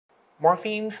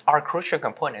Morphemes are crucial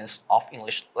components of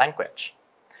English language.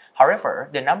 However,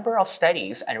 the number of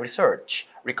studies and research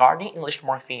regarding English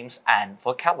morphemes and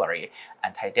vocabulary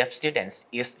and Thai deaf students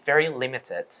is very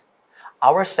limited.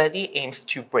 Our study aims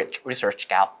to bridge research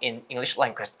gap in English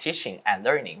language teaching and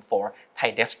learning for Thai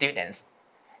deaf students.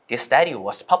 This study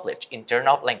was published in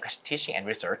Journal of Language Teaching and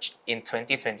Research in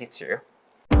 2022.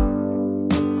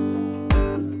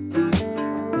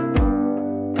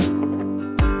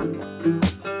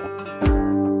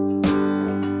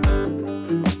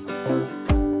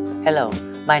 Hello,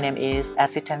 my name is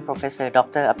Assistant Professor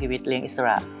Dr. Apiwit Lieng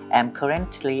Isara. I am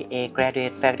currently a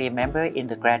graduate faculty member in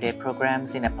the graduate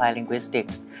programs in Applied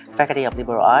Linguistics, Faculty of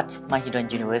Liberal Arts,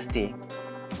 Mahidol University.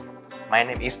 My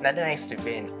name is Nadine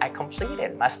Stupin. I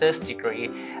completed master's degree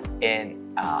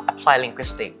in Applied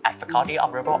Linguistics at Faculty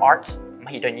of Liberal Arts,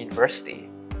 Mahidol University.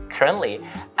 Currently,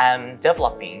 I'm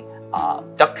developing a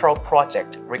doctoral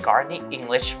project regarding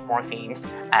English morphemes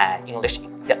and English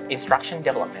instruction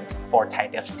development for Thai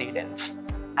deaf students.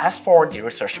 As for the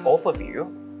research overview,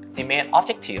 the main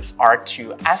objectives are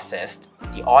to assess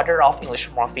the order of English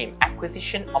morpheme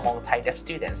acquisition among Thai deaf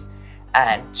students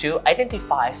and to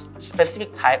identify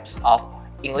specific types of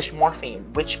English morpheme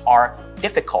which are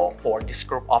difficult for this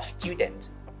group of students.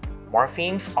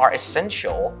 Morphemes are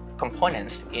essential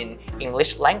components in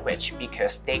English language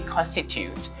because they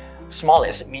constitute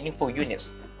smallest meaningful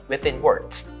units within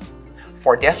words.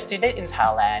 For deaf students in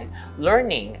Thailand,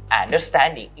 learning and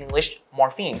understanding English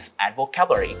morphemes and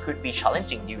vocabulary could be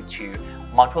challenging due to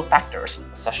multiple factors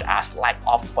such as lack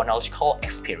of phonological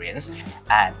experience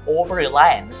and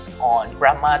over-reliance on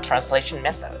grammar translation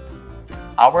method.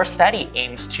 Our study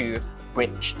aims to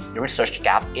bridge the research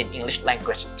gap in English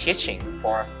language teaching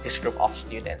for this group of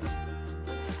students.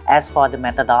 As for the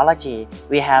methodology,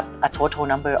 we have a total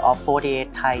number of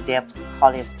 48 Thai deaf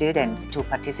college students to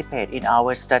participate in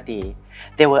our study.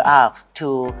 They were asked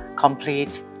to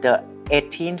complete the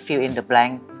 18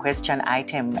 fill-in-the-blank question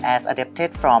item as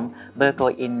adapted from Burgo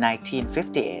in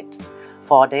 1958.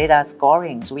 For data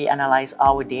scorings, we analyze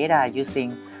our data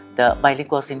using the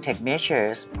bilingual syntax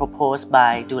measures proposed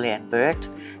by Dooley and Burt.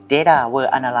 Data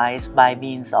were analyzed by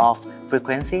means of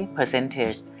frequency,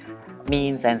 percentage,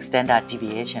 means, and standard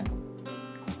deviation.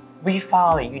 We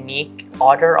found a unique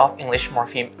order of English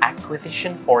morpheme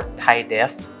acquisition for Thai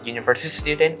deaf university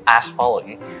students as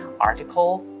following: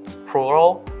 article,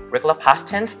 plural, regular past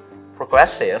tense,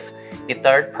 progressive, the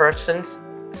third person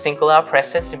singular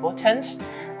present simple tense,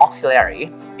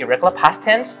 auxiliary, irregular past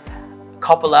tense,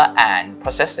 copular, and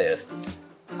possessive.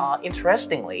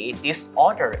 Interestingly, this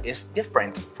order is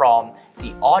different from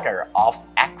the order of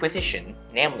acquisition,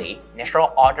 namely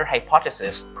natural order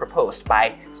hypothesis proposed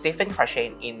by Stephen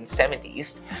Crashane in the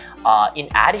 70s. In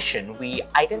addition, we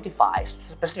identify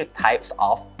specific types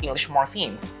of English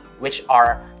morphemes which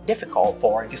are difficult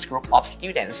for this group of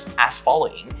students as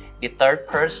following: the third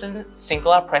person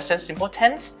singular present simple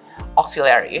tense,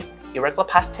 auxiliary, irregular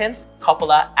past tense,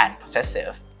 copular, and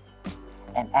possessive.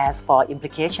 And as for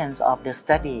implications of the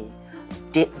study,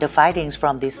 the findings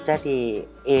from this study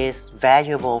is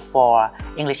valuable for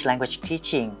English language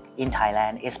teaching in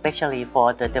Thailand, especially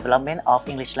for the development of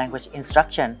English language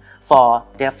instruction for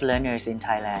deaf learners in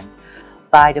Thailand.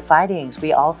 By the findings,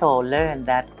 we also learned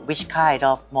that which kind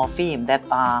of morpheme that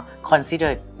are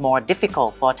considered more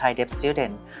difficult for Thai deaf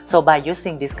students. So by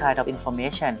using this kind of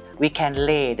information, we can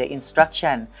lay the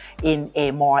instruction in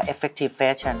a more effective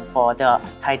fashion for the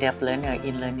Thai deaf learner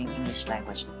in learning English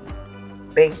language.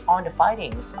 Based on the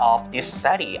findings of this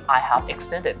study, I have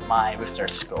extended my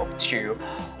research scope to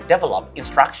develop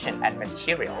instruction and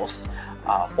materials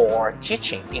for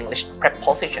teaching English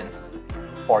prepositions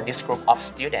for this group of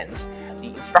students. The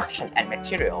instruction and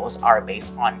materials are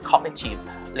based on cognitive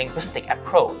linguistic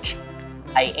approach.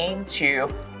 I aim to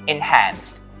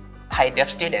enhance Thai deaf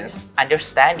students'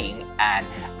 understanding and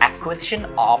acquisition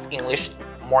of English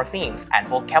morphemes and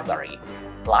vocabulary.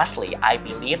 Lastly, I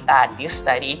believe that this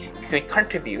study could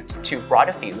contribute to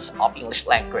broader fields of English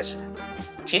language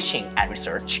teaching and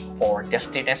research for deaf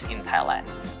students in Thailand.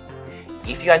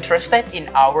 If you are interested in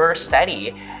our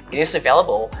study, it is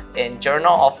available in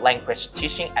Journal of Language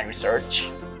Teaching and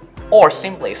Research, or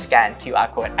simply scan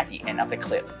QR code at the end of the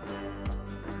clip.